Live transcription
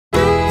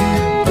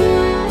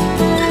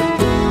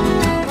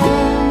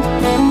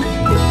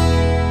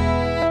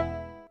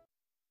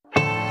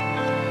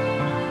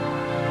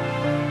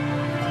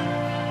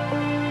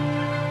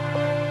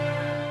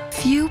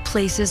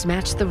places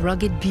match the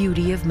rugged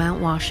beauty of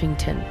Mount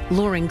Washington,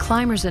 luring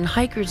climbers and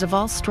hikers of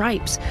all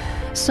stripes,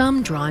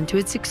 some drawn to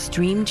its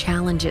extreme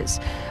challenges.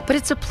 But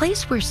it's a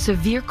place where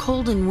severe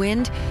cold and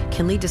wind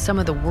can lead to some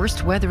of the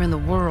worst weather in the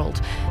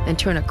world and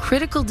turn a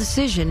critical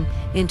decision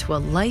into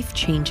a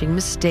life-changing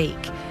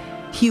mistake.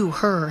 Hugh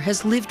Herr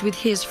has lived with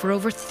his for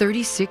over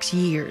 36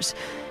 years.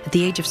 At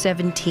the age of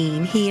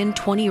 17, he and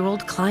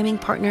 20-year-old climbing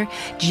partner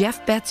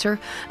Jeff Betzer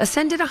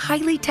ascended a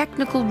highly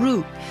technical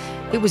route.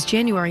 It was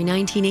January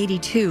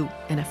 1982,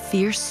 and a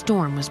fierce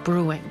storm was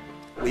brewing.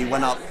 We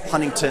went up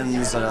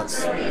Huntington's, a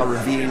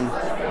ravine,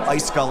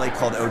 ice gully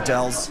called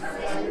Odell's,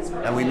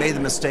 and we made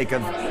the mistake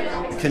of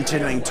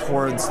continuing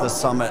towards the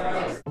summit.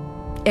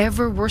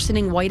 Ever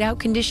worsening whiteout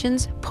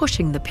conditions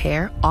pushing the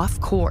pair off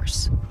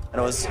course.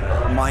 It was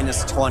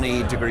minus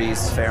 20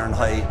 degrees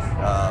Fahrenheit.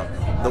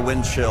 The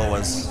wind chill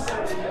was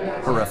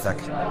horrific.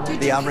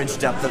 The average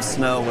depth of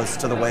snow was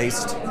to the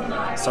waist,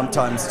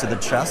 sometimes to the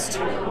chest.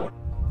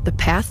 The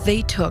path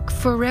they took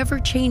forever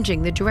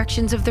changing the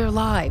directions of their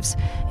lives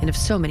and of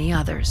so many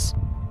others.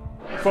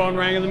 Phone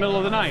rang in the middle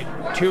of the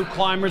night. 2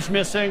 climbers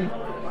missing,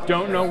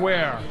 don't know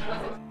where.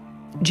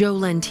 Joe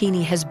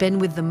Lentini has been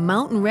with the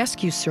Mountain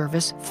Rescue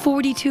Service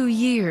 42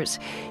 years.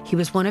 He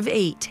was one of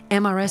 8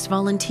 MRS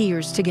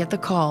volunteers to get the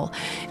call,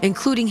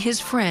 including his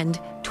friend,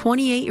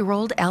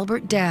 28-year-old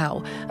Albert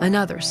Dow,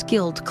 another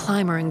skilled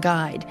climber and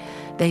guide.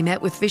 They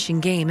met with Fish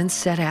and Game and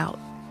set out.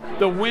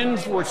 The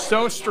winds were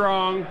so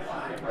strong,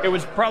 it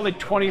was probably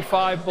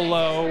 25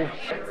 below.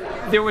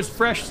 There was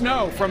fresh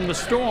snow from the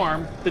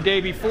storm the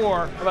day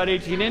before, about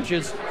 18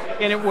 inches,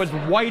 and it was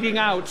whiting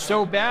out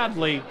so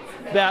badly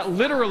that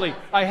literally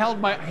I held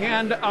my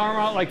arm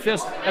out like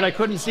this and I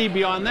couldn't see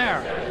beyond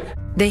there.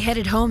 They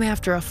headed home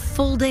after a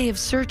full day of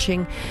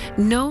searching.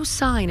 No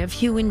sign of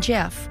Hugh and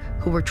Jeff,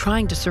 who were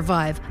trying to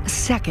survive a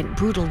second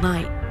brutal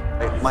night.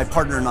 My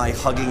partner and I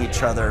hugging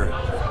each other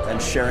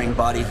and sharing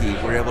body heat,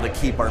 we were able to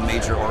keep our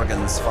major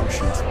organs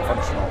functional.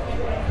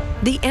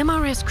 The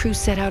MRS crew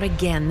set out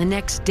again the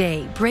next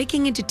day,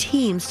 breaking into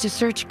teams to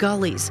search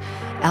gullies.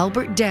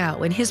 Albert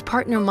Dow and his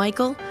partner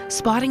Michael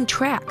spotting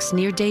tracks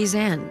near day's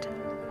end.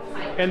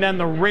 And then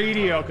the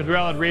radio, because we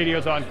all had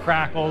radios on,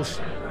 crackles.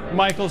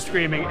 Michael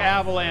screaming,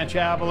 avalanche,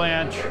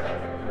 avalanche.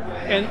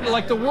 And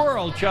like the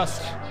world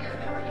just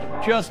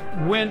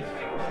went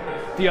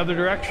the other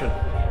direction.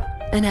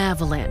 An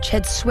avalanche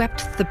had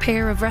swept the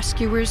pair of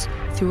rescuers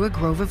through a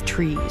grove of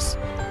trees.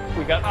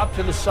 We got up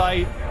to the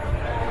site.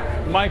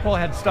 Michael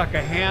had stuck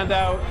a hand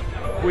out.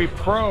 We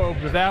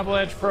probed with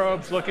avalanche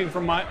probes looking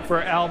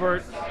for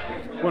Albert.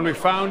 When we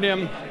found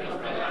him,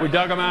 we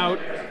dug him out.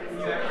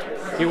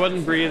 He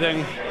wasn't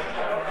breathing.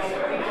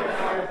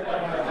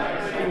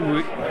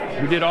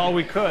 We did all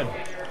we could.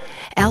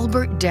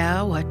 Albert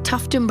Dow, a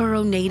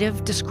Tuftonboro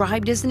native,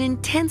 described as an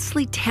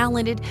intensely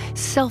talented,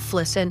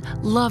 selfless, and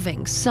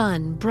loving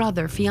son,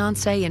 brother,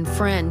 fiancé, and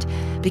friend,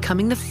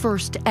 becoming the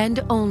first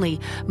and only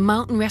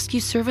Mountain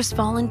Rescue Service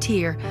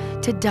volunteer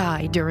to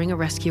die during a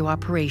rescue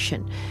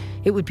operation.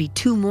 It would be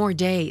 2 more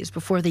days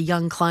before the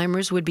young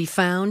climbers would be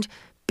found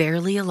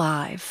barely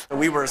alive.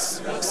 We were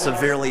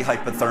severely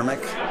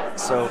hypothermic,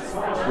 so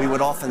we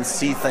would often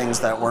see things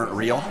that weren't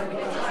real.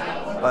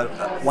 But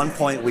at one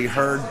point we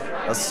heard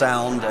a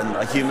sound and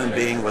a human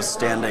being was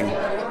standing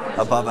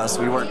above us.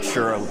 We weren't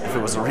sure if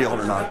it was real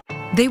or not.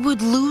 They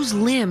would lose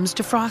limbs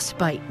to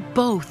frostbite,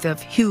 both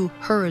of Hugh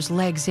Herr's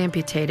legs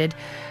amputated.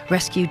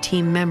 Rescue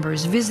team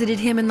members visited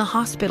him in the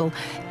hospital,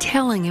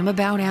 telling him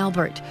about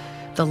Albert,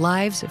 the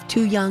lives of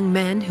 2 young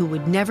men who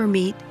would never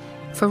meet,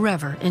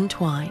 forever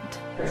entwined.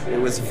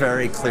 It was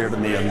very clear to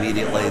me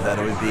immediately that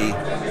it would be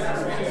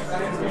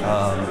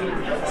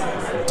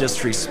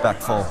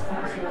disrespectful,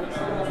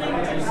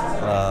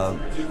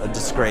 a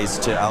disgrace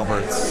to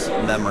Albert's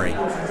memory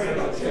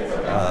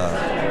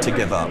to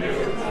give up.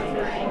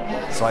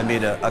 So I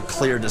made a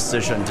clear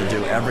decision to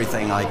do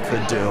everything I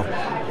could do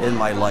in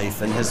my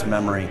life, in his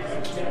memory,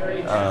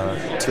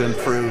 to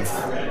improve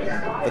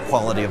the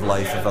quality of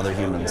life of other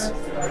humans.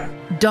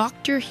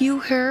 Dr. Hugh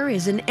Herr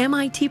is an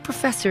MIT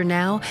professor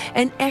now,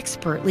 an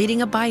expert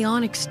leading a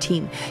bionics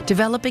team,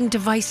 developing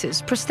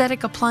devices,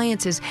 prosthetic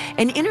appliances,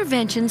 and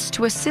interventions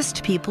to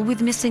assist people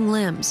with missing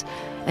limbs.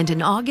 And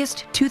in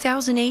August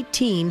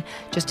 2018,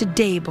 just a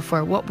day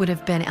before what would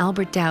have been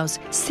Albert Dow's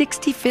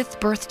 65th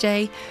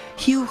birthday,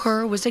 Hugh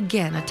Herr was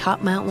again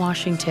atop Mount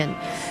Washington,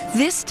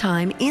 this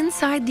time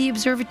inside the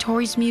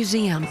observatory's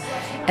museum,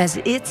 as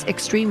its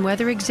extreme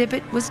weather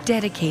exhibit was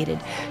dedicated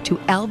to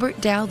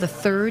Albert Dow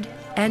III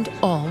and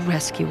all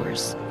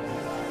rescuers.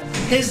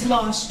 His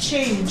loss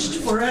changed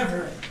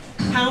forever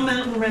how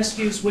mountain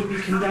rescues would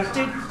be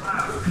conducted,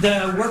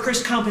 the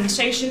workers'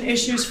 compensation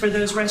issues for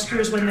those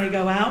rescuers when they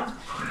go out,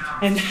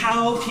 and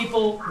how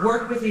people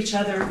work with each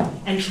other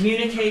and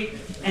communicate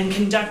and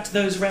conduct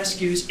those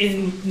rescues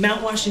in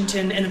Mount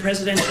Washington and the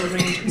Presidential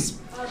Ranges.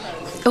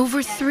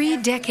 Over 3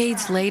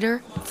 decades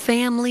later,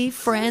 family,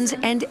 friends,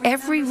 and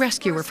every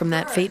rescuer from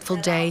that fateful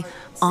day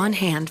on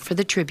hand for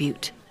the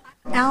tribute.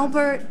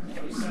 Albert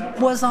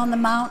was on the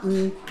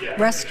mountain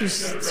rescue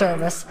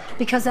service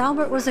because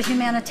Albert was a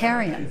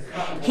humanitarian.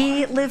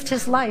 He lived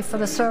his life for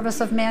the service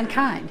of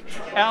mankind.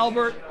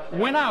 Albert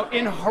went out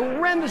in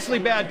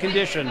horrendously bad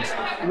conditions.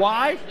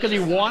 Why? Because he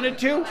wanted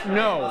to?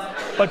 No.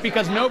 But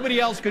because nobody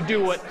else could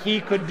do what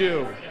he could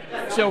do.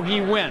 So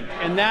he went.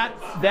 And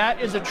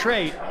that is a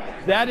trait.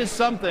 That is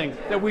something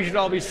that we should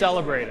all be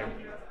celebrating.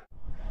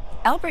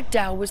 Albert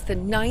Dow was the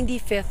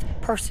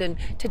 95th person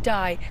to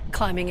die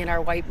climbing in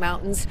our White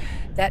Mountains.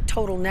 That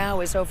total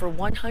now is over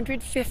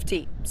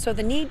 150. So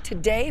the need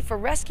today for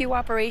rescue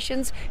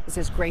operations is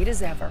as great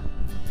as ever.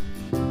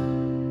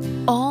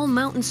 All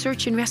mountain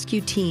search and rescue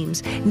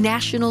teams,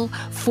 national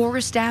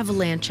forest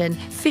avalanche and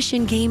fish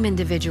and game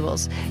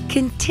individuals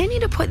continue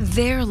to put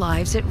their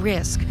lives at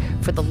risk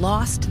for the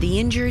lost, the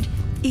injured,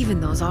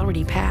 even those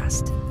already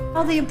passed.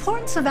 Well, the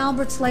importance of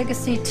Albert's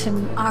legacy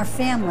to our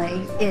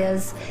family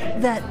is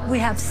that we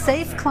have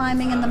safe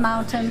climbing in the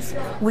mountains,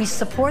 we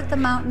support the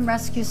Mountain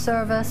Rescue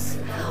Service,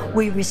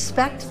 we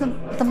respect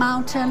the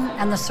mountain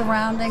and the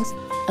surroundings.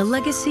 A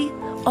legacy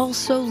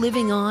also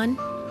living on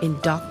in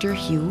Dr.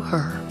 Hugh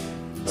Herr.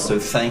 So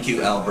thank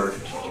you, Albert,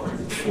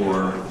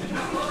 for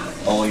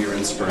all your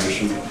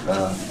inspiration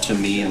to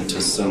me and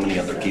to so many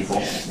other people.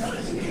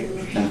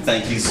 And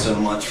thank you so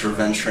much for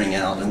venturing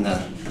out in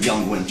the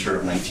young winter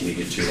of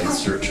 1982 in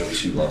search of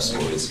two lost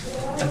boys.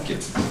 Thank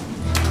you.